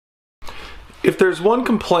If there's one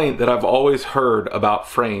complaint that I've always heard about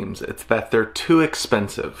frames, it's that they're too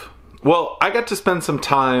expensive. Well, I got to spend some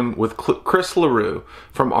time with Chris Leroux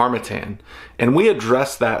from Armattan, and we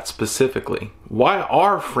addressed that specifically. Why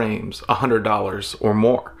are frames $100 or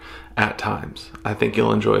more at times? I think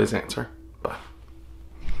you'll enjoy his answer. Bye.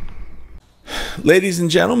 Ladies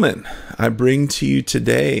and gentlemen, I bring to you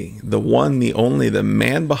today the one, the only, the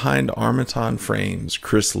man behind Armattan Frames,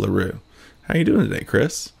 Chris Leroux. How are you doing today,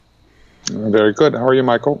 Chris? Very good. How are you,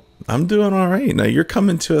 Michael? I'm doing all right. Now, you're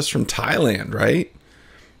coming to us from Thailand, right?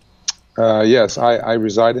 Yes, I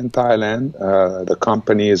reside in Thailand. The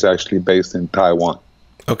company is actually based in Taiwan.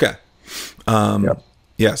 Okay. Yep.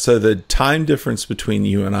 Yeah, so the time difference between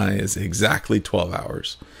you and I is exactly 12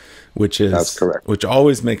 hours, That's correct. Which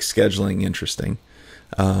always makes scheduling interesting.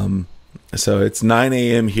 So it's 9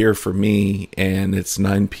 a.m. here for me, and it's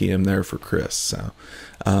 9 p.m. there for Chris. So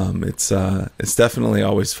it's definitely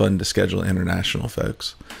always fun to schedule international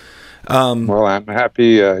folks. Well, I'm happy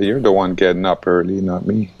you're the one getting up early, not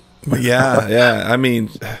me. Yeah. I mean,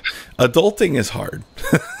 adulting is hard.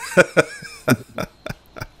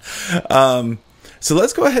 So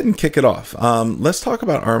let's go ahead and kick it off. Let's talk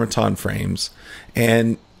about Armattan Frames.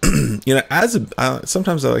 And, you know,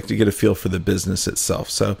 sometimes I like to get a feel for the business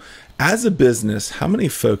itself. So as a business, how many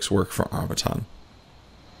folks work for Armattan?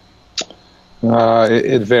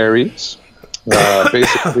 It varies.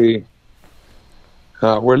 Basically,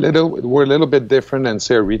 we're a little bit different than,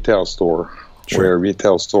 say, a retail store. Sure. Where a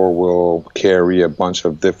retail store will carry a bunch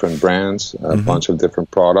of different brands, a bunch of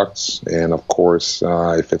different products, and of course,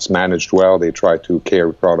 if it's managed well, they try to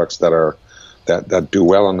carry products that do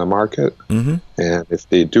well on the market. And if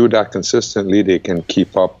they do that consistently, they can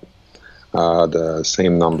keep up the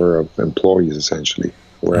same number of employees, essentially.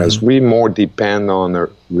 Whereas we more depend on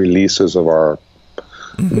the releases of our,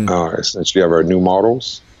 essentially, of our new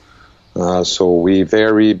models. So we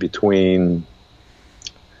vary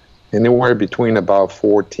anywhere between about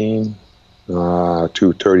 14 to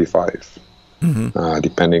 35,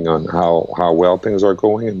 depending on how well things are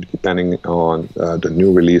going and depending on the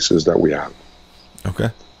new releases that we have.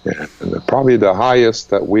 Okay. Yeah, and probably the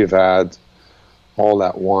highest that we've had all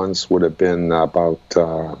at once would have been about,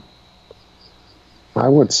 I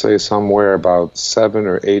would say somewhere about 7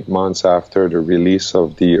 or 8 months after the release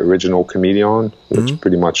of the original Chameleon, which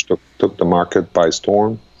pretty much took the market by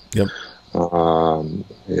storm. Yep.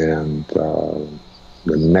 And the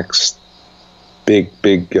next big,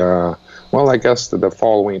 well, I guess the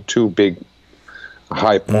following two big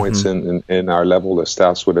high points in our level of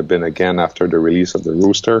stats would have been again after the release of the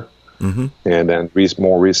Rooster, and then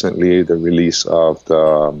more recently the release of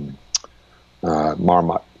the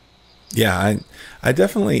Marmot. Yeah, I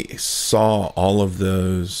definitely saw all of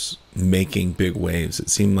those making big waves. It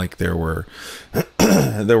seemed like there were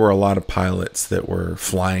a lot of pilots that were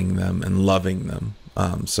flying them and loving them.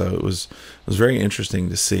 So it was very interesting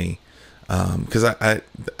to see, because I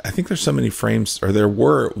think there's so many frames, or there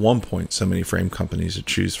were at one point so many frame companies to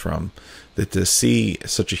choose from, that to see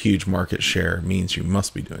such a huge market share means you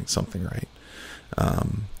must be doing something right.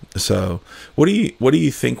 So what do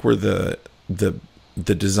you think were the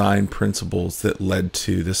design principles that led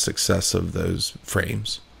to the success of those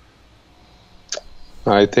frames?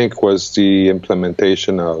 I think was the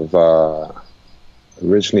implementation of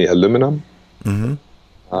originally aluminum,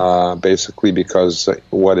 basically because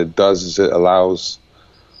what it does is it allows,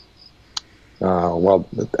 well,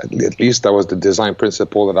 at least that was the design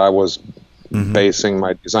principle that I was basing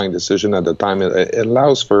my design decision at the time. It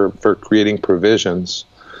allows for creating provisions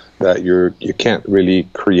that you can't really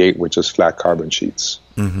create with just flat carbon sheets.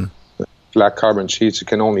 Flat carbon sheets, you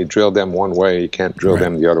can only drill them one way, you can't drill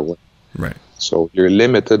them the other way. Right. So you're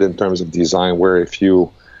limited in terms of design, where if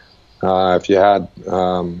you had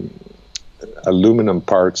aluminum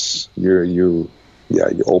parts, you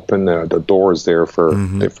open the doors there for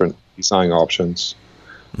different design options.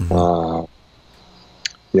 So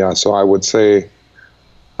I would say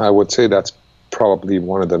that's probably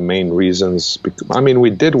one of the main reasons. I mean,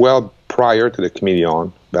 we did well prior to the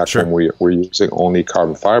Chameleon, back when we were using only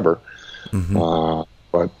carbon fiber.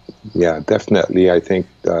 But yeah, definitely, I think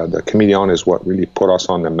the Chameleon is what really put us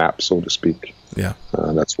on the map, so to speak. Yeah,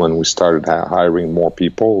 that's when we started hiring more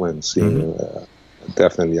people and seeing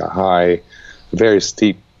definitely a very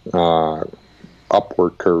steep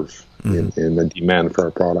upward curve in the demand for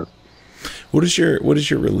our product. What does your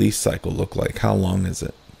release cycle look like? How long is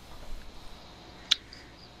it?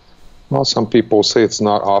 Well, some people say it's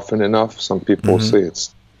not often enough. Some people say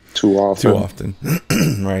it's too often. Too often,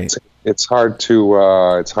 right? It's hard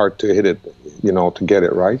to hit it, to get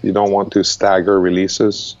it right. You don't want to stagger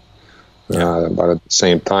releases, but at the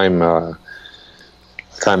same time,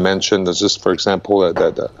 I mentioned, there's just, for example,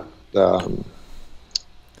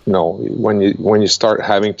 when you start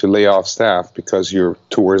having to lay off staff because you're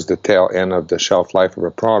towards the tail end of the shelf life of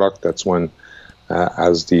a product, that's when,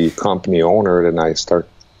 as the company owner, then I start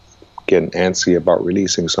getting antsy about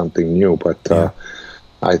releasing something new. But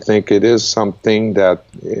I think it is something that,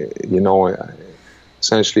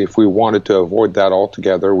 essentially, if we wanted to avoid that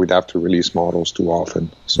altogether, we'd have to release models too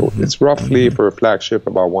often. So it's roughly, for a flagship,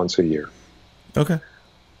 about once a year. Okay.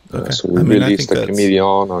 So we released the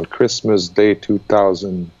Chameleon on Christmas Day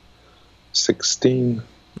 2016,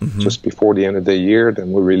 just before the end of the year.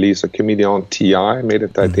 Then we released a Chameleon TI made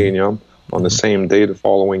of titanium on the same day the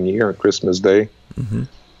following year, on Christmas Day.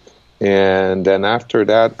 And then after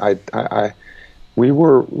that,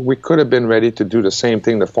 we could have been ready to do the same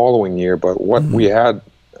thing the following year, but what we had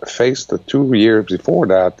faced the 2 years before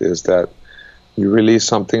that is that you release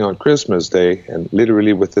something on Christmas Day, and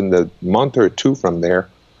literally within the month or two from there,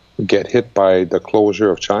 you get hit by the closure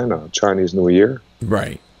of China, Chinese New Year.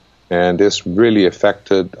 Right. And this really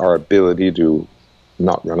affected our ability to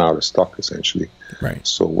not run out of stock, essentially. Right.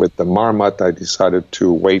 So with the Marmot, I decided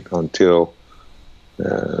to wait until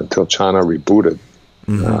China rebooted.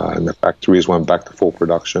 And the factories went back to full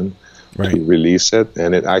production to release it,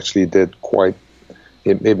 and it actually did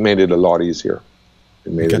it made it a lot easier.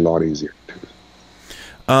 It made it a lot easier.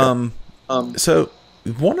 So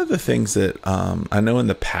one of the things that I know in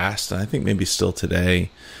the past, and I think maybe still today,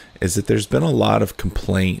 is that there's been a lot of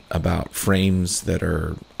complaint about frames that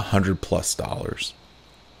are $100+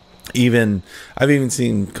 I've even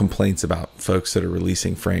seen complaints about folks that are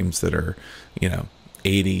releasing frames that are, $80,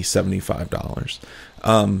 $75.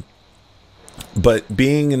 But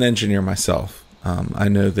being an engineer myself, I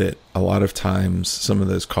know that a lot of times some of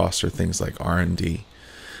those costs are things like R&D.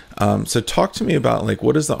 So talk to me about, like,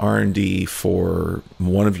 what is the R&D for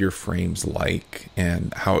one of your frames like,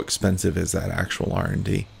 and how expensive is that actual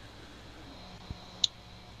R&D?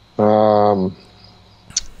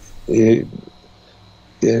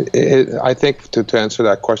 I think to answer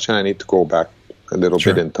that question, I need to go back a little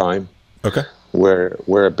bit in time. Okay.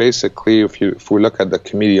 Where basically, if we look at the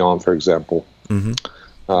Chameleon, for example,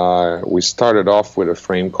 we started off with a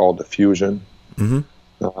frame called the Fusion.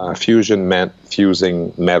 Fusion meant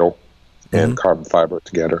fusing metal and carbon fiber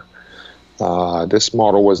together. This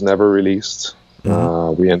model was never released.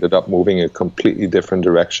 We ended up moving in a completely different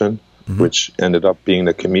direction, which ended up being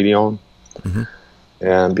the Chameleon.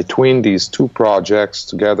 And between these two projects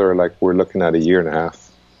together, like, we're looking at a year and a half.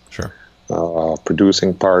 Sure.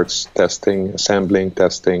 Producing parts, testing, assembling,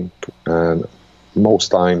 testing, and most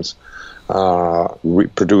times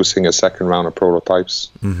reproducing a second round of prototypes,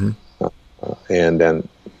 and then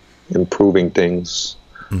improving things.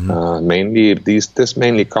 This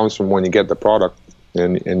mainly comes from when you get the product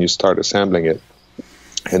and you start assembling it,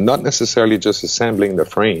 and not necessarily just assembling the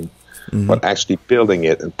frame, but actually building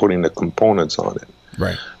it and putting the components on it.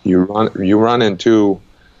 Right.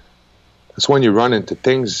 It's when you run into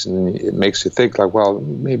things, and it makes you think, like, well,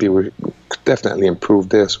 maybe we could definitely improve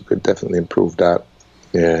this, we could definitely improve that.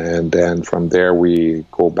 And then from there, we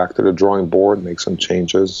go back to the drawing board, make some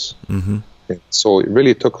changes. And so it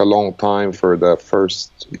really took a long time for the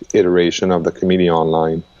first iteration of the Chameleon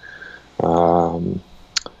line.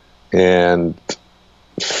 And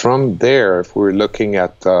from there, if we're looking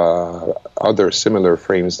at other similar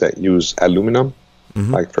frames that use aluminum,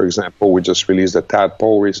 like, for example, we just released a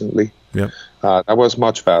Tadpole recently. That was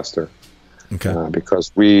much faster.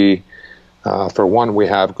 Because we, for one, we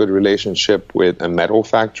have good relationship with a metal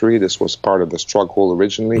factory. This was part of the struggle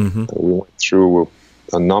originally. We went through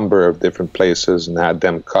a number of different places and had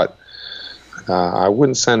them cut. I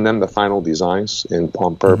wouldn't send them the final designs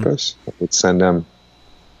on purpose. I would send them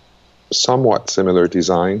somewhat similar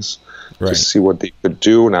designs to see what they could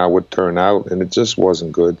do and how it would turn out, and it just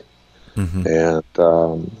wasn't good. And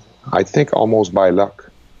I think almost by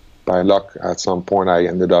luck, at some point, I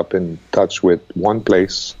ended up in touch with one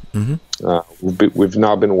place. We've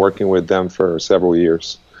now been working with them for several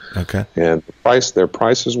years. And their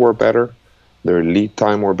prices were better, their lead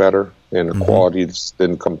time were better, and the quality just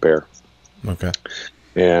didn't compare.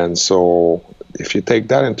 And so if you take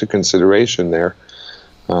that into consideration there,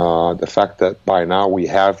 the fact that by now we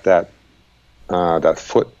have that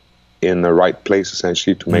foot in the right place,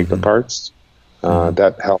 essentially, to make the parts,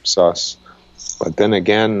 that helps us. But then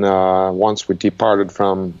again, once we departed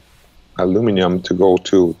from aluminum to go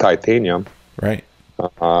to titanium, we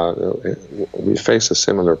face a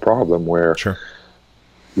similar problem where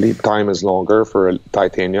lead time is longer for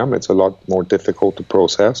titanium. It's a lot more difficult to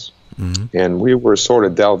process. And we were sort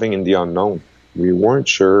of delving in the unknown. We weren't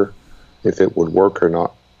sure if it would work or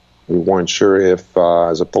not. We weren't sure if,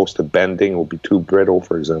 as opposed to bending, it would be too brittle,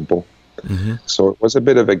 for example. So it was a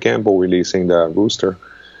bit of a gamble releasing the rooster,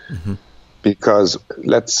 because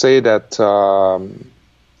let's say that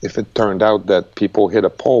if it turned out that people hit a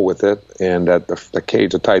pole with it and that the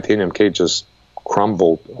cage, the titanium cage, just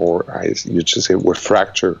crumbled, or you just say would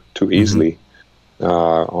fracture too easily,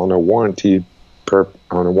 on a warranty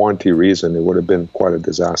reason, it would have been quite a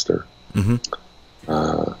disaster.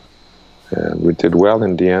 And we did well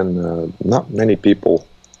in the end. Not many people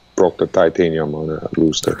broke the titanium on a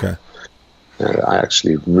rooster. Okay.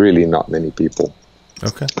 Actually, really not many people.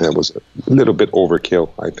 Okay. It was a little bit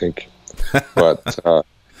overkill, I think. But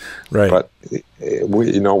right. But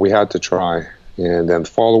we had to try. And then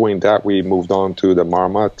following that, we moved on to the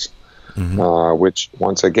Marmot, which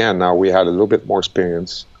once again, now we had a little bit more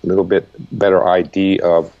experience, a little bit better idea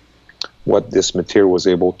of what this material was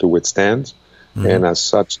able to withstand. And as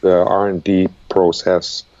such, the R&D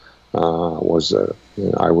process was,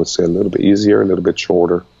 I would say, a little bit easier, a little bit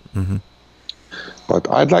shorter. But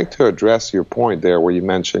I'd like to address your point there where you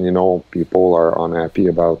mentioned, people are unhappy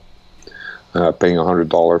about paying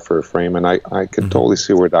 $100 for a frame. And I can totally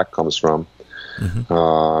see where that comes from.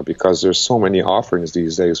 Because there's so many offerings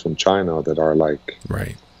these days from China that are like,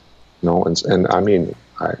 right. And I mean,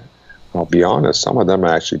 I'll be honest, some of them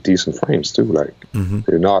are actually decent frames too. Like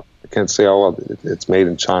they're not, I can't say, oh, well, it's made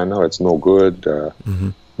in China, it's no good.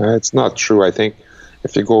 It's not true. I think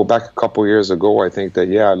if you go back a couple years ago, I think that,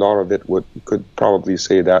 a lot of it could probably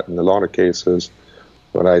say that in a lot of cases.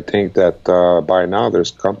 But I think that by now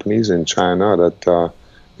there's companies in China that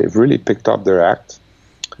they've really picked up their act.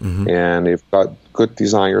 And they've got good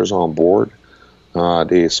designers on board.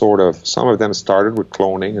 They some of them started with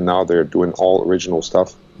cloning, and now they're doing all original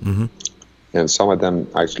stuff. And some of them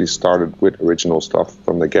actually started with original stuff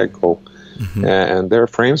from the get-go. And their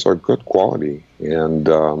frames are good quality, and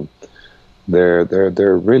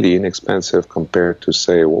they're really inexpensive compared to,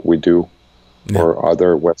 say, what we do or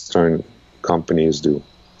other Western companies do.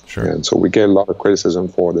 Sure. And so we get a lot of criticism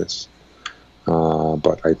for this.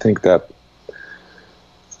 But I think that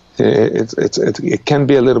it can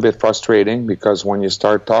be a little bit frustrating, because when you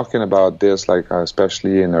start talking about this, like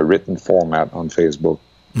especially in a written format on Facebook,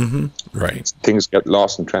 right, things get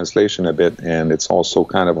lost in translation a bit, and it's also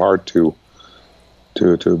kind of hard to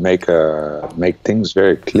make things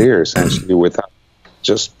very clear, essentially, without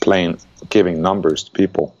just plain giving numbers to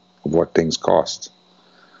people of what things cost.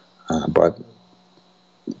 But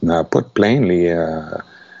put plainly,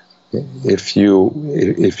 if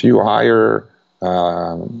you hire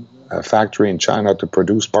a factory in China to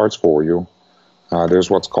produce parts for you, there's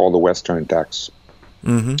what's called the Western tax.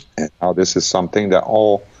 And now this is something that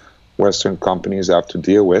all Western companies have to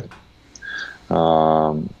deal with.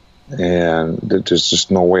 And there's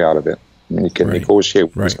just no way out of it. I mean, you can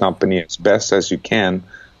negotiate with this company as best as you can,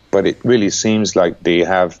 but it really seems like they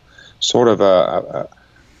have sort of a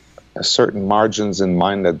certain margins in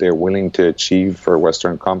mind that they're willing to achieve for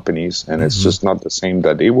Western companies, and it's just not the same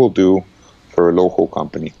that they will do for a local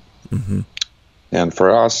company. And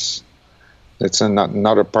for us, it's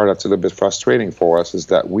another part that's a little bit frustrating for us, is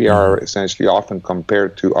that we are essentially often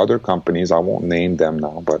compared to other companies. I won't name them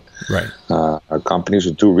now, but companies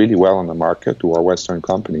who do really well in the market, who are Western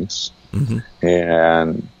companies.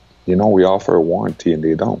 And, we offer a warranty and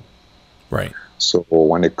they don't. Right. So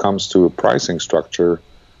when it comes to a pricing structure,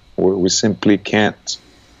 we simply can't,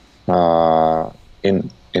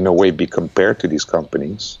 in a way, be compared to these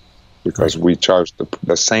companies, because we charge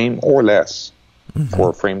the same or less for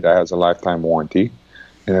a frame that has a lifetime warranty,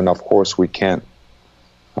 and then of course we can't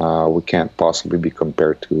possibly be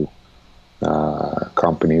compared to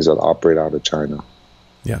companies that operate out of China.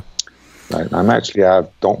 Yeah. Right. I'm actually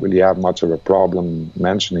don't really have much of a problem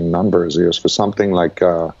mentioning numbers here. For something like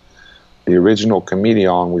the original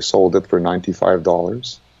Chameleon, we sold it for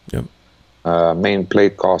 $95. Yep. Main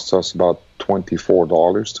plate cost us about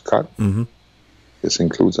 $24 to cut. This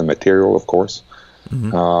includes the material, of course.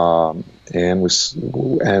 And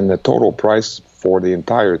the total price for the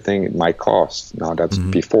entire thing, it might cost. Now that's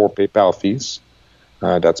before PayPal fees,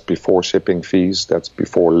 that's before shipping fees, that's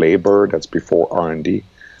before labor, that's before R&D.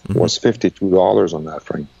 Was $52 on that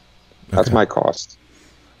frame. That's my cost.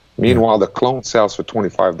 Meanwhile, the clone sells for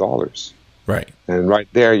 $25. Right. And right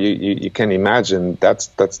there, you can imagine that's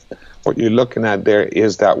what you're looking at. There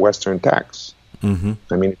is that Western tax. I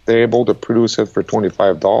mean, if they're able to produce it for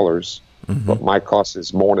 $25, but my cost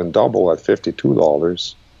is more than double at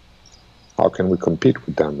 $52, how can we compete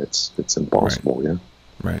with them? It's impossible,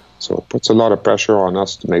 Right. So it puts a lot of pressure on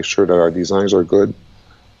us to make sure that our designs are good,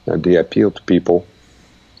 that they appeal to people.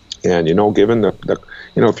 And, given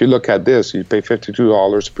you know, if you look at this, you pay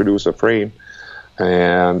 $52 to produce a frame,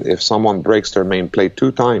 and if someone breaks their main plate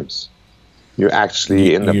 2 times, you're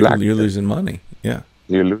actually in the black. You're losing money. Yeah.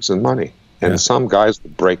 You're losing money. And some guys will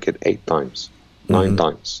break it 8 times, 9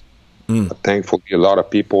 times. But thankfully, a lot of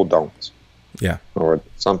people don't. Yeah. Or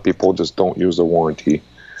some people just don't use the warranty.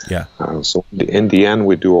 Yeah. So in the end,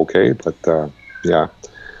 we do okay. But yeah,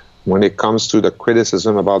 when it comes to the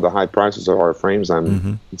criticism about the high prices of our frames,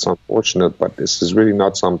 it's unfortunate, but this is really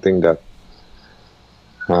not something that,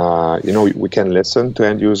 you know, we can listen to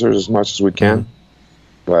end users as much as we can.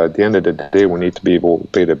 But at the end of the day, we need to be able to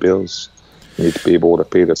pay the bills. We need to be able to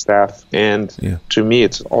pay the staff. And to me,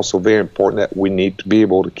 it's also very important that we need to be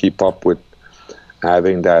able to keep up with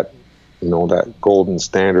having that, you know, that golden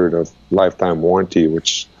standard of lifetime warranty,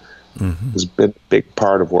 which has been a big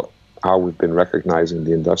part of how we've been recognizing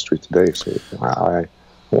the industry today. So I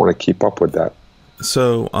want to keep up with that.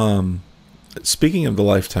 So speaking of the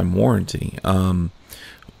lifetime warranty,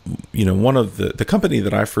 you know, one of the company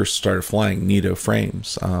that I first started flying, Nito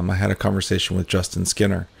Frames, I had a conversation with Justin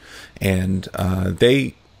Skinner, and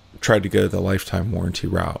they tried to go the lifetime warranty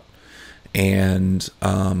route, and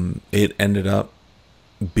it ended up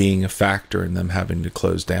being a factor in them having to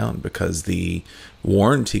close down because the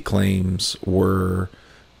warranty claims were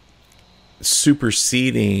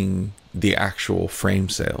superseding the actual frame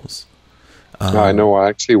sales. I know. I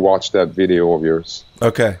actually watched that video of yours.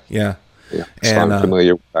 Okay. Yeah. Yeah. So I'm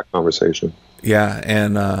familiar with that conversation. Yeah.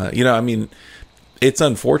 And, you know, I mean, it's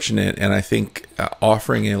unfortunate. And I think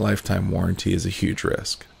offering a lifetime warranty is a huge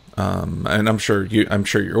risk. And I'm sure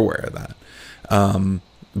you're aware of that.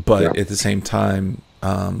 But at the same time,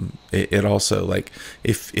 it also, like,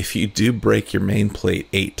 if you do break your main plate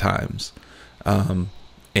 8 times,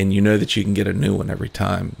 and you know that you can get a new one every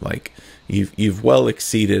time, like you've well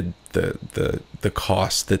exceeded the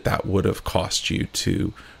cost that would have cost you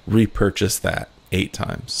to repurchase that 8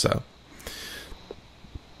 times. So,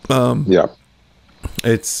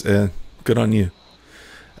 it's good on you.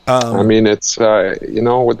 I mean, it's you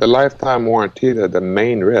know, with the lifetime warranty, the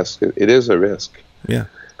main risk, it is a risk. Yeah.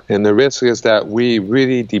 And the risk is that we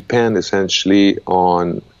really depend essentially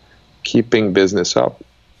on keeping business up.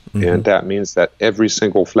 And that means that every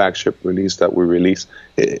single flagship release that we release,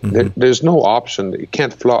 there's no option. It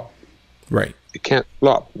can't flop. Right. It can't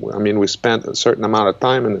flop. I mean, we spent a certain amount of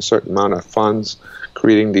time and a certain amount of funds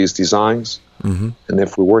creating these designs. And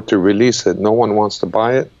if we were to release it, no one wants to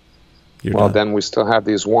buy it. Then we still have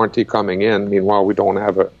these warranty coming in. Meanwhile, we don't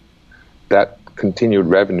have that continued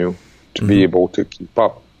revenue to be able to keep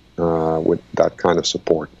up with that kind of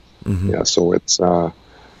support. Yeah, so it's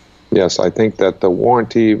yes, I think that the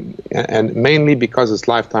warranty, and mainly because it's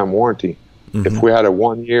lifetime warranty. If we had a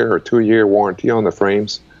 1 year or 2 year warranty on the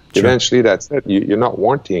frames, eventually that's it. You're not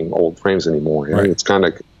warrantying old frames anymore. Yeah? It's kind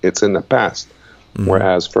of, it's in the past.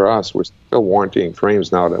 Whereas for us, we're still warrantying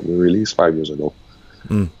frames now that we released 5 years ago.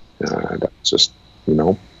 That's just, you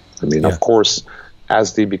know, I mean, of course,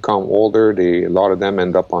 as they become older, a lot of them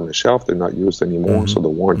end up on the shelf. They're not used anymore. So the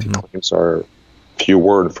warranty claims are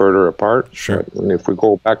fewer and further apart. Sure. And if we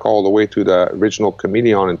go back all the way to the original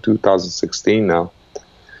Chameleon in 2016 now,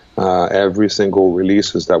 every single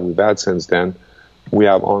releases that we've had since then, we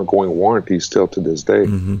have ongoing warranties still to this day.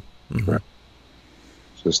 Right.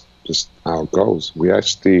 Just how it goes. We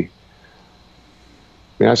actually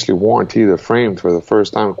warranty the frame for the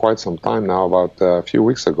first time in quite some time now. About a few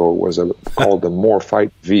weeks ago, it was called the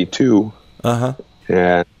Morphite V2,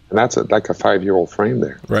 and that's like a 5-year-old frame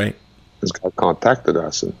there. Right. This guy contacted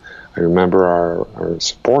us, and I remember our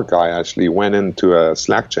support guy actually went into a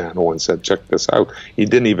Slack channel and said, "Check this out." He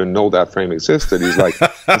didn't even know that frame existed. He's like,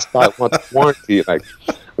 "This guy wants warranty. Like,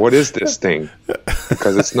 what is this thing?"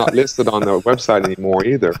 Because it's not listed on the website anymore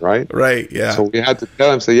either, right? Right. Yeah. So we had to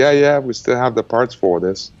tell him, say, "Yeah, we still have the parts for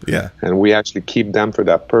this." Yeah. And we actually keep them for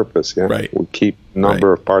that purpose. Yeah. Right. We keep a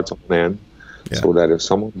number of parts on hand, so that if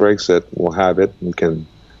someone breaks it, we'll have it. We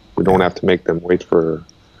don't have to make them wait for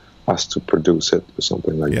us to produce it or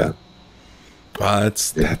something like that. Wow,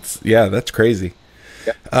 that's crazy.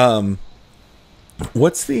 Yeah.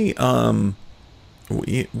 What's the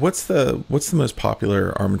most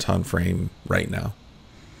popular Armattan frame right now?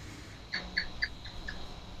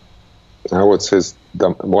 I would say,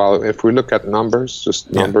 well, if we look at numbers,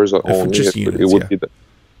 just numbers only, just units, it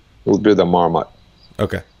would be the Marmot.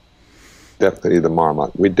 Okay. Definitely the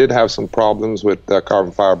Marmot. We did have some problems with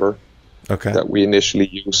carbon fiber. Okay. That we initially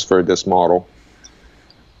used for this model,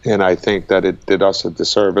 and I think that it did us a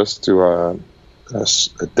disservice to a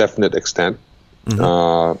definite extent.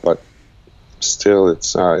 But still,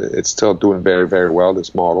 it's still doing very, very well.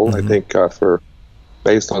 This model, I think,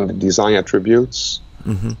 based on the design attributes,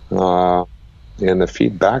 and the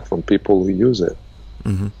feedback from people who use it.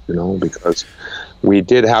 Mm-hmm. You know, because we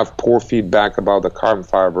did have poor feedback about the carbon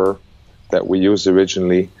fiber that we used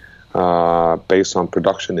originally, based on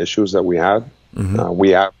production issues that we had. Mm-hmm. We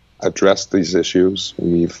have addressed these issues.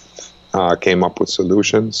 We've came up with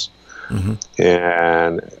solutions,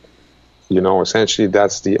 and you know, essentially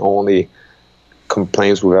that's the only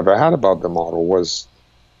complaints we've ever had about the model was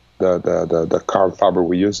the carbon fiber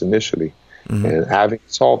we used initially. And having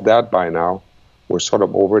solved that by now, we're sort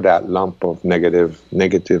of over that lump of negative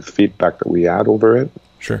feedback that we had over it.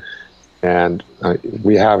 Sure. And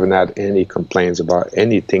we haven't had any complaints about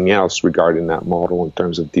anything else regarding that model in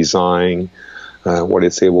terms of design, what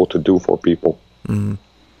it's able to do for people.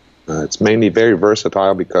 It's mainly very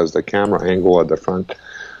versatile because the camera angle at the front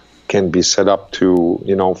can be set up to,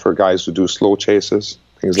 you know, for guys who do slow chases,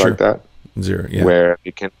 things like that. Zero, yeah. Where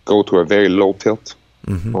you can go to a very low tilt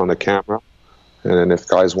on the camera. And then if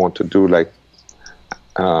guys want to do like,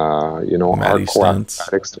 you know, Matty hardcore stunts.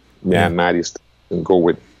 acrobatics, Matty stunts, and go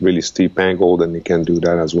with really steep angle, then you can do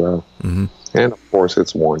that as well. And of course,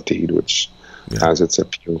 it's warranted, which has its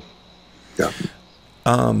appeal. Yeah.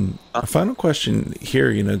 A final question here.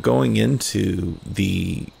 You know, going into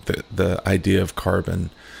the idea of carbon,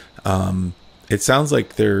 it sounds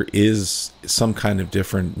like there is some kind of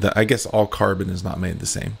different. I guess all carbon is not made the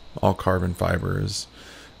same. All carbon fiber is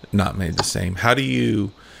not made the same. How do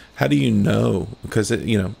you know? Because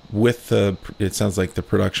you know, with it sounds like the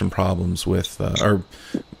production problems with or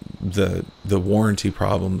the warranty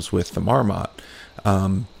problems with the Marmot.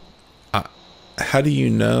 How do you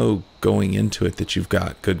know going into it that you've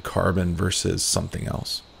got good carbon versus something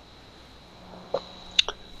else?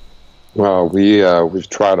 Well, we've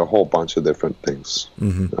tried a whole bunch of different things.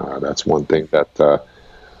 That's one thing that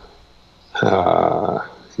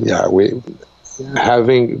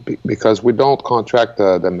because we don't contract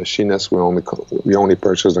the machinists, we only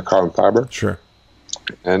purchase the carbon fiber. Sure.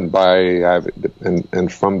 And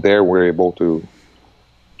and from there we're able to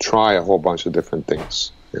try a whole bunch of different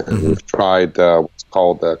things. And we've tried what's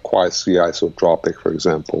called the quasi-isotropic, for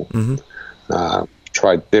example.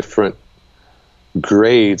 Tried different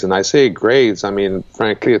grades, and I say grades, I mean,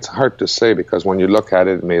 frankly, it's hard to say because when you look at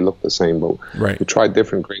it, it may look the same, but we tried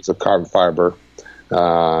different grades of carbon fiber.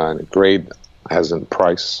 And grade has a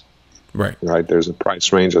price, right? There's a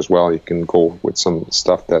price range as well. You can go with some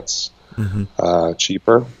stuff that's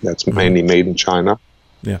cheaper, that's mainly made in China.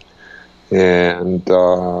 Yeah. And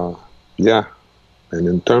and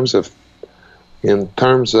in terms of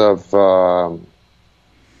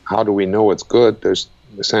how do we know it's good, there's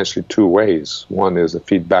essentially two ways. One is the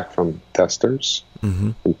feedback from testers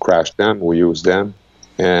who crash them, who use them.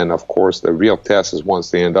 And of course, the real test is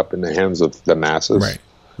once they end up in the hands of the masses.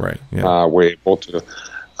 Right. Yeah. We're able to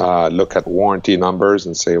look at warranty numbers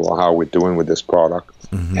and say, well, how are we doing with this product?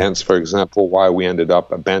 Hence, for example, why we ended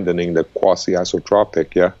up abandoning the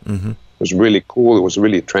quasi-isotropic. It was really cool. It was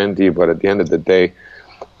really trendy. But at the end of the day,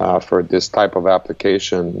 for this type of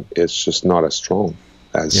application, it's just not as strong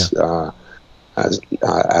as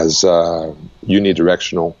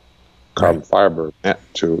unidirectional carbon fiber meant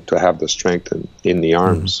to have the strength in the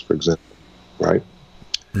arms, for example, right?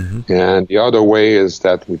 And the other way is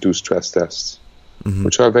that we do stress tests,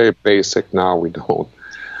 which are very basic now. We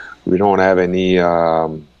don't have any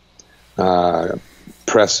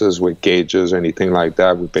presses with gauges or anything like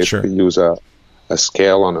that. We basically use a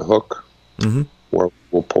scale on a hook where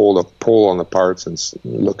we'll pull on the parts and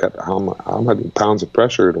look at how many pounds of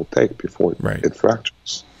pressure it'll take before it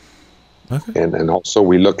fractures. And also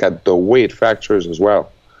we look at the way it fractures as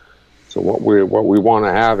well. So what we want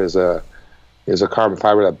to have is a carbon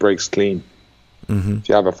fiber that breaks clean. If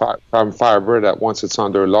you have a carbon fiber that once it's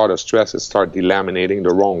under a lot of stress, it starts delaminating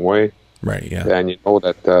the wrong way. Then you know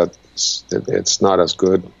that it's not as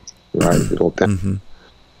good. It'll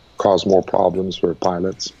cause more problems for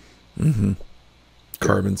pilots.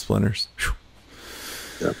 Carbon splinters.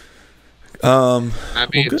 I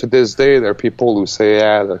mean, to this day, there are people who say,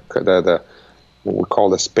 the what we call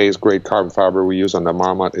the space grade carbon fiber we use on the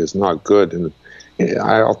Marmot is not good. And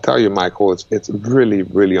I'll tell you, Michael, it's really,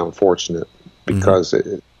 really unfortunate because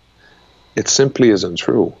it simply isn't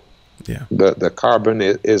true. The carbon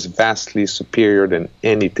is vastly superior than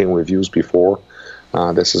anything we've used before.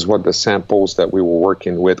 This is what the samples that we were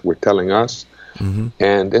working with were telling us.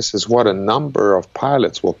 And this is what a number of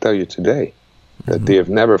pilots will tell you today, that they have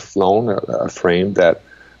never flown a frame that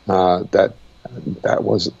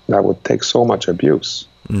would take so much abuse.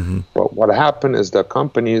 But what happened is the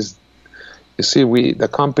companies, you see, the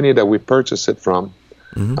company that we purchase it from,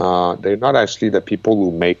 they're not actually the people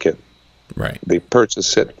who make it. Right. They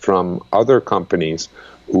purchase it from other companies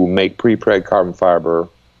who make pre-preg carbon fiber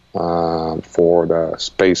for the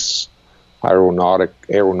space aeronautic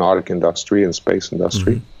industry and space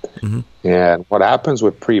industry. And what happens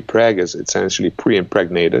with pre-preg is it's essentially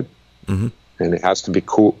pre-impregnated, and it has to be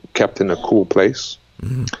kept in a cool place,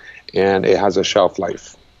 and it has a shelf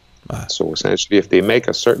life. So essentially, if they make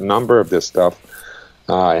a certain number of this stuff,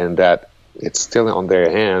 and that it's still on their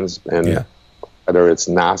hands, and whether it's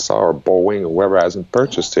NASA or Boeing or whoever hasn't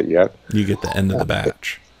purchased it yet, you get the end of the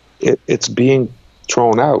batch. It's being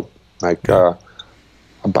thrown out. Like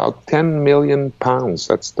about 10 million pounds.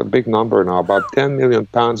 That's the big number now. About 10 million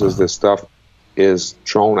pounds of this stuff is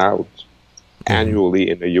thrown out annually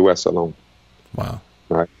in the U.S. alone. Wow.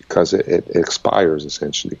 Right? Because it expires,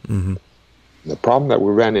 essentially. The problem that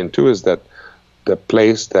we ran into is that the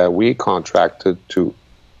place that we contracted to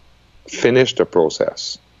finish the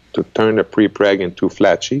process, to turn the pre-preg into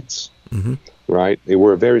flat sheets, right? They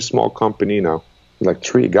were a very small company now, like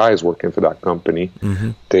 3 guys working for that company.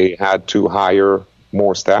 They had to hire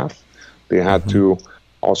more staff. They had to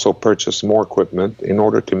also purchase more equipment in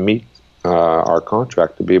order to meet our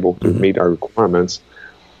contract, to be able to meet our requirements.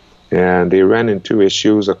 And they ran into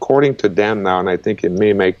issues, according to them now, and I think it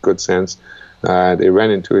may make good sense, they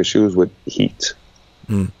ran into issues with heat.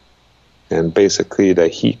 And basically the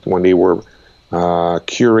heat, when they were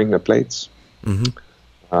curing the plates,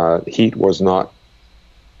 heat was not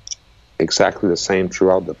exactly the same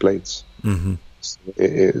throughout the plates. So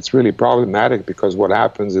it's really problematic, because what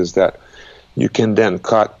happens is that you can then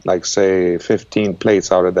cut, like, say, 15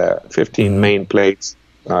 plates out of that, 15 main plates,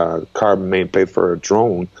 carbon main plate for a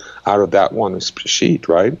drone out of that one sheet,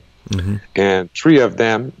 right? And 3 of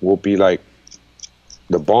them will be like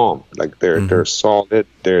the bomb, like they're solid,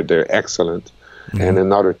 they're excellent, and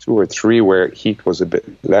another 2 or 3 where heat was a bit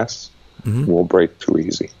less will break too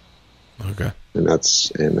easy. Okay.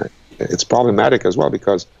 And it's problematic as well,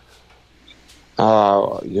 because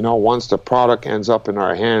once the product ends up in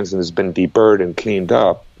our hands and has been deburred and cleaned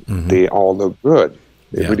up, they all look good.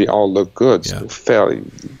 They really all look good. So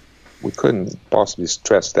we couldn't possibly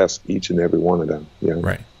stress test each and every one of them.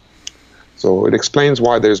 Right. So it explains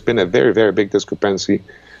why there's been a very, very big discrepancy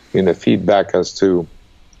in the feedback as to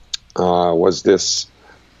was this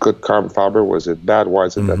good carbon fiber, was it bad? Why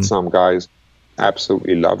is it that some guys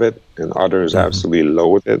absolutely love it and others absolutely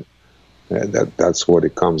loathe it? And that's what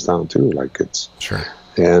it comes down to. Like, it's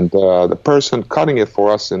and the person cutting it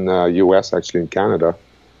for us in the U.S., actually in Canada,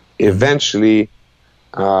 eventually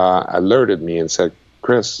alerted me and said,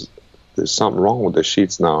 "Chris, there's something wrong with the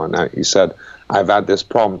sheets now." And he said, "I've had this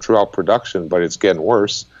problem throughout production, but it's getting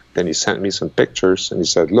worse." Then he sent me some pictures, and he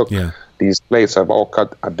said, "Look, these plates have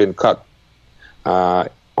been cut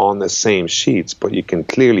on the same sheets, but you can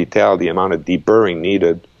clearly tell the amount of deburring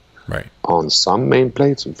needed on some main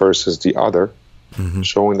plates versus the other,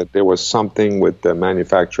 showing that there was something with the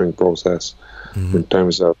manufacturing process in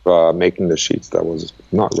terms of making the sheets that was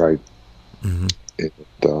not right."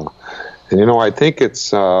 And I think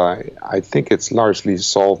it's largely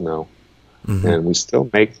solved now. And we still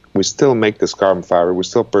make this carbon fiber. We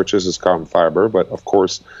still purchase this carbon fiber, but of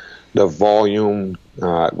course, the volume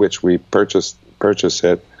at which we purchase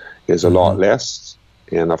it is a lot less.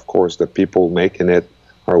 And of course, the people making it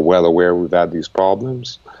are well aware we've had these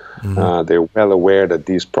problems. They're well aware that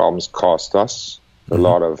these problems cost us a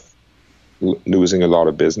lot of losing a lot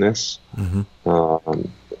of business.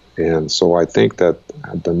 And so I think that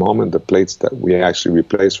at the moment, the plates that we actually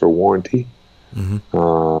replace for warranty,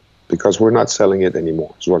 because we're not selling it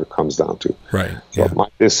anymore, is what it comes down to. Right. So my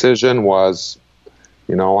decision was,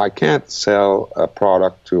 I can't sell a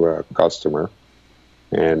product to a customer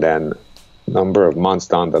and then a number of months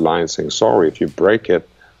down the line saying, "Sorry, if you break it,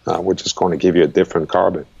 we're just going to give you a different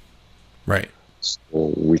carbon." Right. So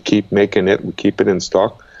we keep making it, we keep it in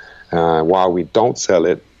stock. While we don't sell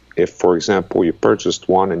it, if, for example, you purchased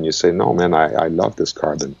one and you say, "No, man, I love this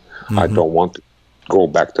carbon. I don't want to go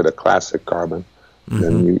back to the classic carbon,"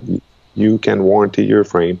 then you can warranty your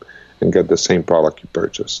frame and get the same product you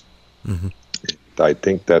purchased. I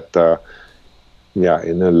think that,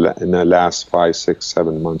 in the last 5, 6,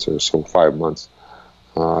 7 months or so, 5 months,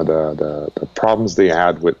 the problems they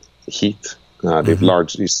had with heat, they've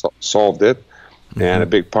largely solved it. And a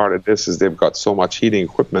big part of this is they've got so much heating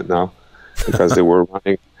equipment now, because they were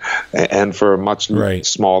running and for much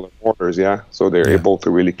smaller orders, so they're able to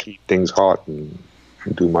really keep things hot and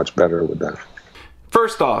do much better with that.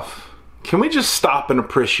 First off, can we just stop and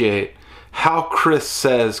appreciate how Chris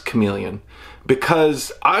says chameleon?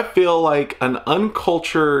 Because I feel like an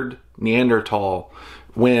uncultured Neanderthal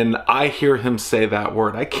when I hear him say that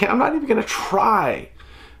word. I'm not even going to try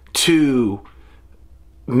to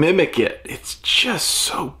mimic it. It's just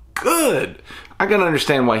so good. I can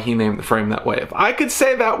understand why he named the frame that way. If I could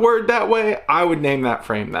say that word that way, I would name that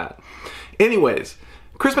frame that. Anyways,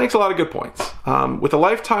 Chris makes a lot of good points. With a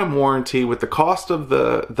lifetime warranty, with the cost of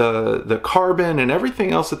the carbon and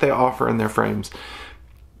everything else that they offer in their frames,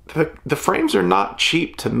 the frames are not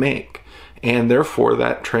cheap to make, and therefore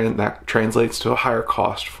that translates to a higher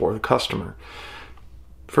cost for the customer.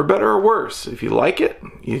 For better or worse, if you like it,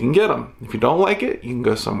 you can get them. If you don't like it, you can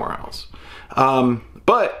go somewhere else.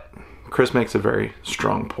 But Chris makes a very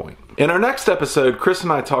strong point. In our next episode, Chris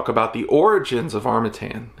and I talk about the origins of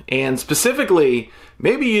Armattan. And specifically,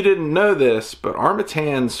 maybe you didn't know this, but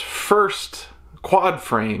Armattan's first quad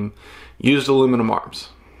frame used aluminum arms.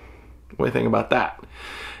 What do you think about that?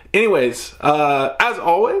 Anyways, as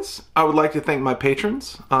always, I would like to thank my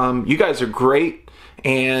patrons. You guys are great.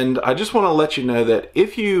 And I just want to let you know that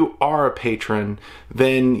if you are a patron,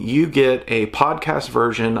 then you get a podcast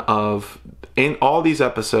version of all these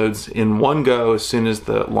episodes in one go as soon as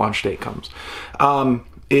the launch date comes.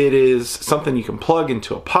 It is something you can plug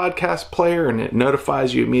into a podcast player and it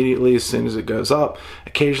notifies you immediately as soon as it goes up.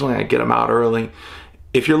 Occasionally I get them out early.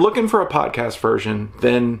 If you're looking for a podcast version,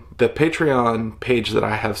 then the Patreon page that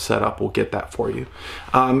I have set up will get that for you.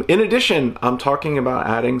 In addition, I'm talking about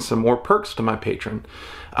adding some more perks to my patron.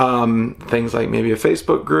 Things like maybe a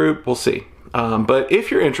Facebook group, we'll see. But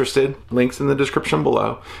if you're interested, links in the description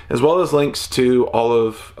below, as well as links to all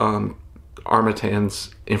of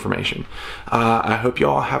Armattan's information. I hope you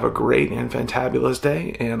all have a great and fantabulous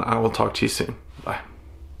day, and I will talk to you soon.